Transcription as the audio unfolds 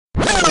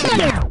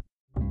Good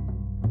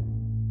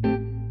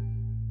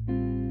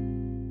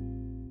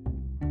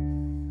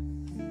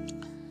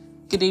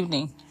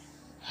evening.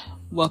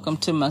 Welcome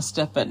to my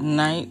Step at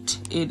Night.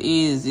 It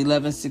is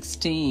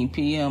 11:16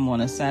 p.m. on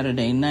a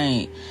Saturday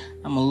night.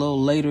 I'm a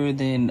little later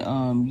than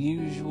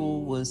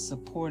usual. Was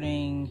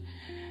supporting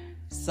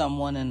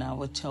someone, and I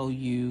will tell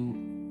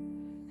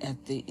you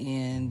at the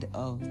end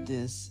of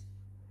this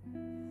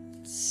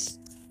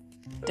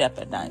Step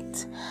at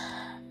Night.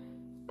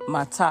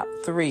 My top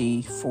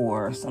 3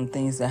 for some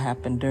things that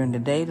happened during the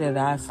day that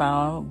I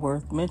found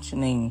worth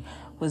mentioning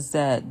was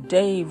that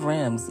Dave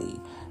Ramsey,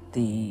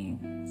 the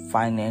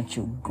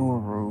financial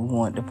guru,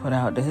 wanted to put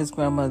out that his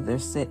grandmother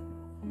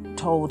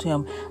told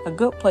him a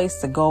good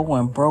place to go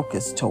when broke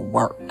is to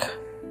work.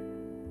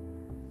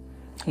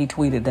 He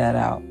tweeted that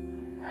out.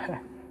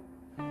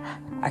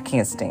 I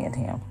can't stand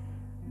him.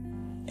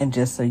 And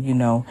just so you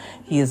know,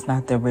 he is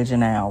not the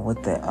original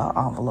with the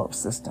envelope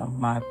system.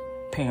 My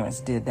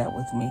parents did that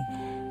with me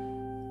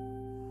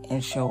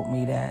and showed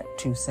me that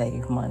to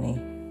save money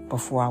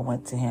before I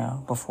went to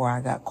him, before I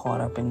got caught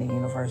up in the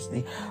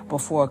university,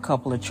 before a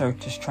couple of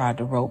churches tried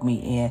to rope me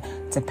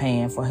in to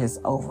paying for his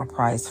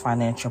overpriced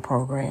financial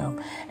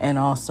program. And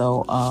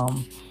also,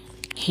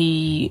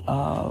 he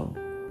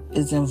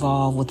is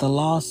involved with a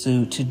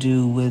lawsuit to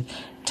do with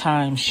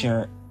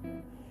timeshare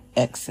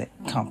exit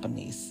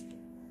companies.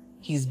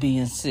 He's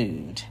being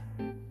sued.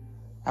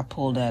 I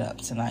pulled that up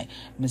tonight,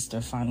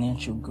 Mr.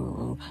 Financial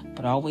Guru,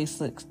 but always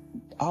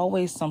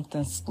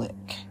something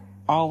slick.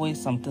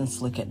 Always something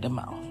slick at the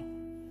mouth.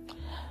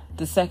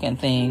 The second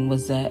thing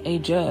was that a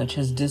judge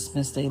has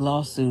dismissed a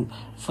lawsuit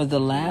for the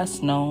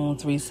last known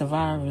 3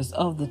 survivors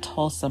of the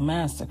Tulsa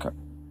massacre.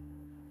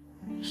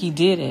 He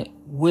did it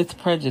with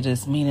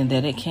prejudice, meaning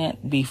that it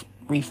can't be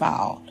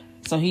refiled.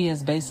 So he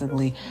has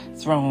basically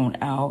thrown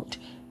out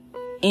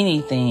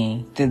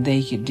anything that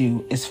they could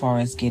do as far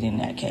as getting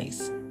that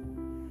case.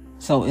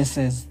 So it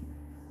says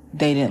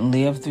they didn't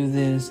live through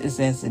this. It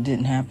says it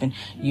didn't happen.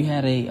 You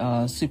had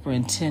a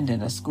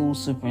superintendent, a school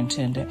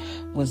superintendent,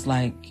 was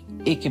like,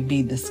 it could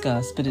be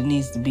discussed, but it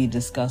needs to be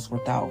discussed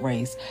without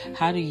race.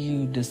 How do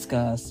you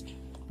discuss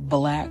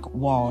Black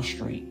Wall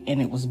Street?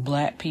 And it was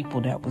black people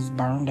that was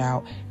burned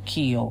out,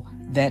 killed,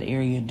 that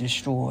area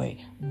destroyed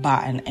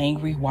by an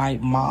angry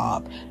white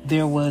mob.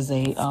 There was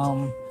a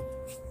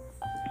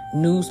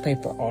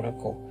newspaper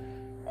article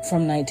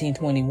from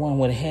 1921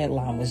 where the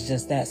headline was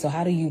just that. So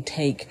how do you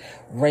take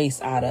race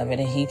out of it?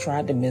 And he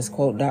tried to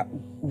misquote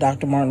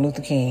Dr. Martin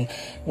Luther King.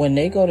 When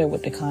they go there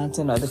with the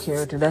content of the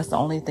character, that's the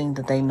only thing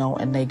that they know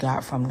and they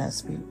got from that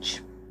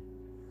speech.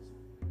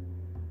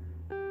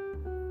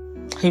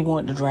 He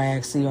wanted to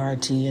drag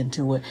CRT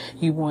into it.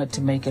 He wanted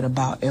to make it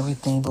about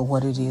everything but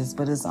what it is.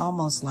 But it's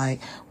almost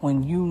like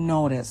when you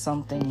know that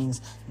some things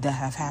that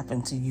have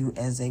happened to you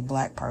as a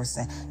black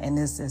person, and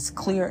it's as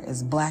clear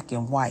as black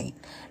and white,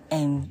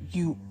 and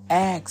you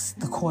ask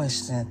the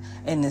question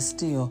and it's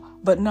still,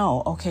 but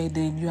no, okay,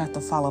 then you have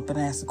to follow up and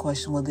ask the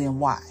question, well then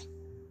why?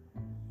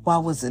 Why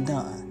was it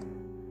done?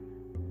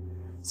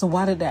 So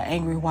why did that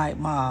angry white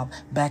mob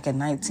back in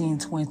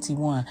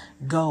 1921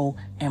 go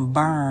and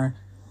burn,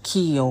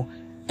 kill,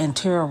 and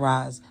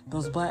terrorize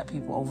those black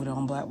people over there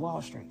on Black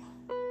Wall Street?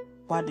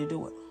 Why'd they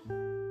do it?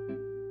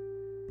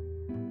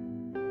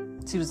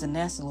 See, it was a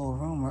nasty little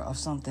rumor of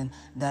something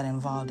that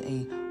involved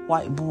a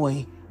white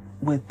boy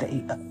with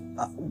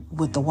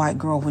the white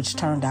girl, which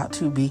turned out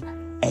to be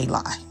a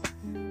lie.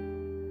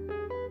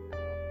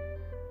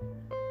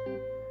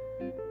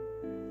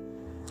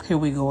 Here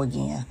we go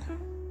again.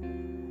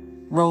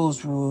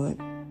 Rosewood,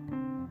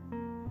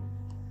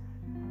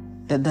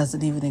 that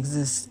doesn't even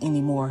exist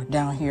anymore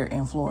down here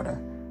in Florida,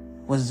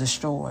 was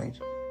destroyed,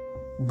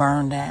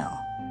 burned down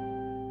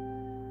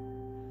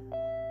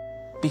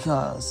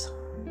because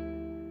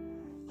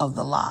of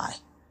the lie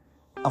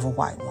of a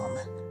white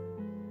woman.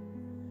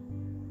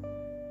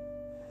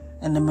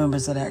 And the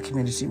members of that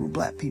community were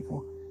black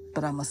people,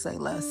 but I'm going to say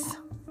less.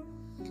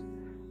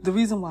 The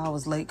reason why I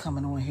was late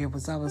coming on here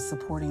was I was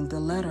supporting the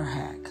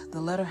letterhack. The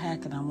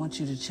letterhack, and I want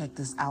you to check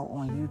this out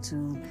on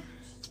YouTube,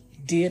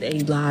 did a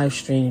live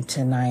stream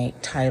tonight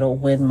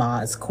titled When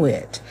Mods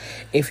Quit.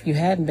 If you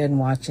hadn't been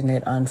watching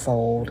it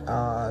unfold,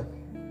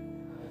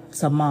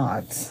 some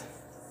mods,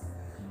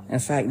 in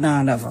fact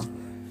 9 of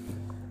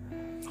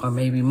them, or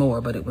maybe more,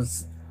 but it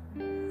was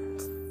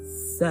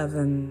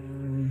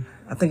 7,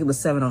 I think it was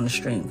 7 on the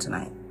stream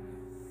tonight,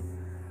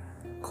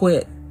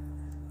 quit.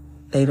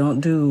 They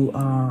don't do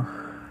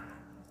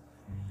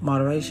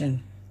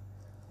moderation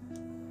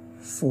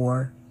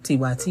for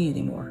TYT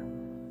anymore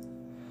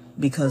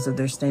because of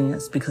their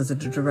stance, because of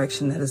the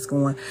direction that it's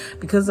going,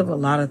 because of a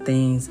lot of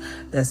things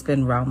that's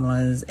been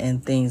rumblings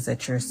and things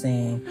that you're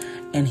saying.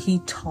 And he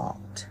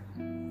talked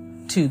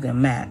to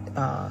them, Matt,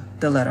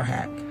 the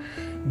letterhack,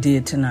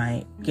 did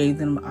tonight, gave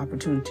them an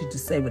opportunity to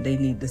say what they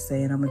need to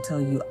say. And I'm going to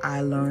tell you,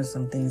 I learned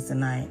some things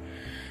tonight.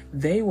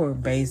 they were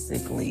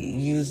basically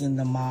using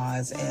the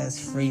mods as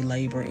free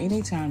labor.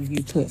 Anytime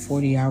you put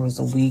 40 hours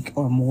a week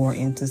or more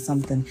into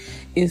something,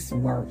 it's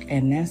work.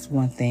 And that's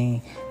one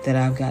thing that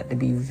I've got to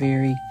be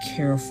very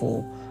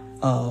careful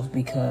of,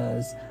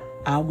 because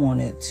I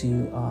wanted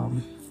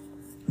to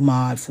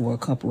mod for a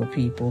couple of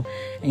people.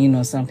 And, you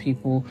know, some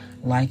people,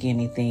 like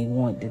anything,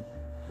 want to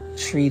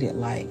treat it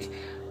like,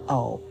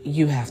 oh,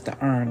 you have to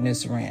earn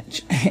this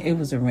wrench. It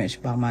was a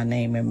wrench by my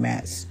name in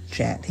Matt's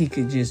chat. He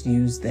could just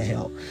use the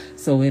help.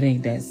 So it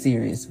ain't that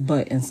serious.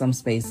 But in some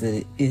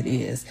spaces it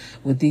is.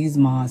 With these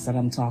mods that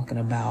I'm talking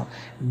about,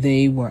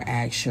 they were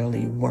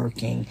actually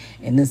working.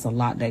 And there's a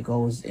lot that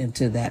goes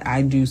into that.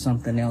 I do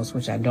something else,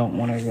 which I don't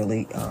want to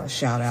really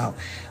shout out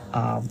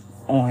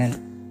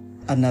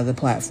on another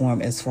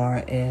platform as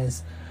far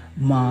as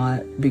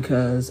mod,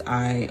 because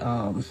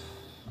I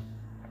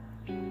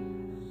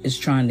is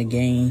trying to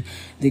gain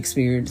the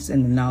experience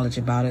and the knowledge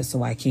about it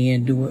so I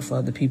can do it for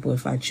other people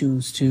if I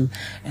choose to.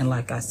 And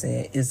like I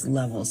said, it's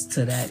levels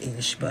to that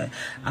ish, but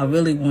I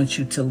really want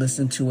you to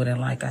listen to it.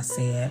 And like I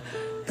said,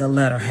 the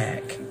letter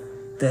hack,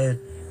 the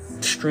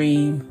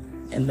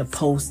stream and the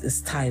post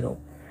is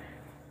titled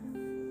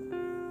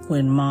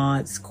 "When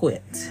Mods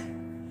Quit,"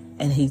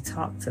 and he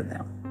talked to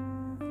them.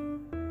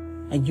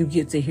 And you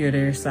get to hear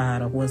their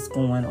side of what's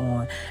going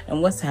on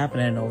and what's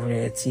happening over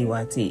there at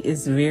TYT.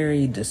 It's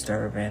very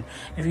disturbing.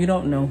 If you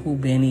don't know who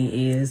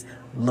Benny is,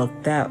 look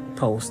that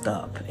post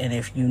up. And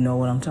if you know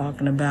what I'm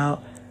talking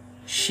about,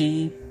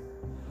 she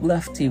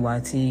left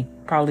TYT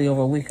probably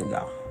over a week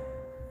ago.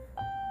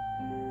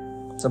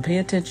 So pay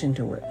attention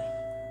to it.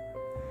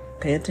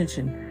 Pay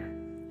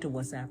attention to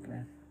what's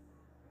happening.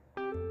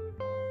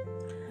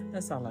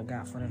 That's all I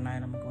got for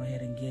tonight. I'm going to go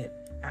ahead and get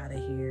out of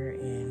here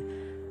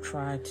and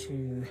try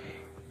to,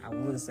 I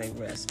would say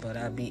rest, but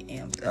I be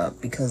amped up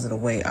because of the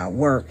way I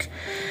work.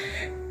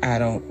 I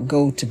don't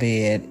go to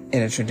bed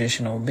at a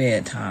traditional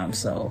bedtime,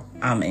 so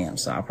I'm amped,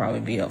 so I'll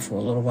probably be up for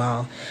a little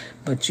while.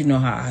 But you know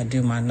how I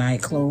do my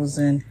night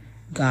closing.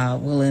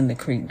 God willing, the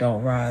creek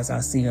don't rise.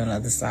 I'll see you on the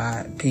other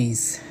side.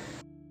 Peace.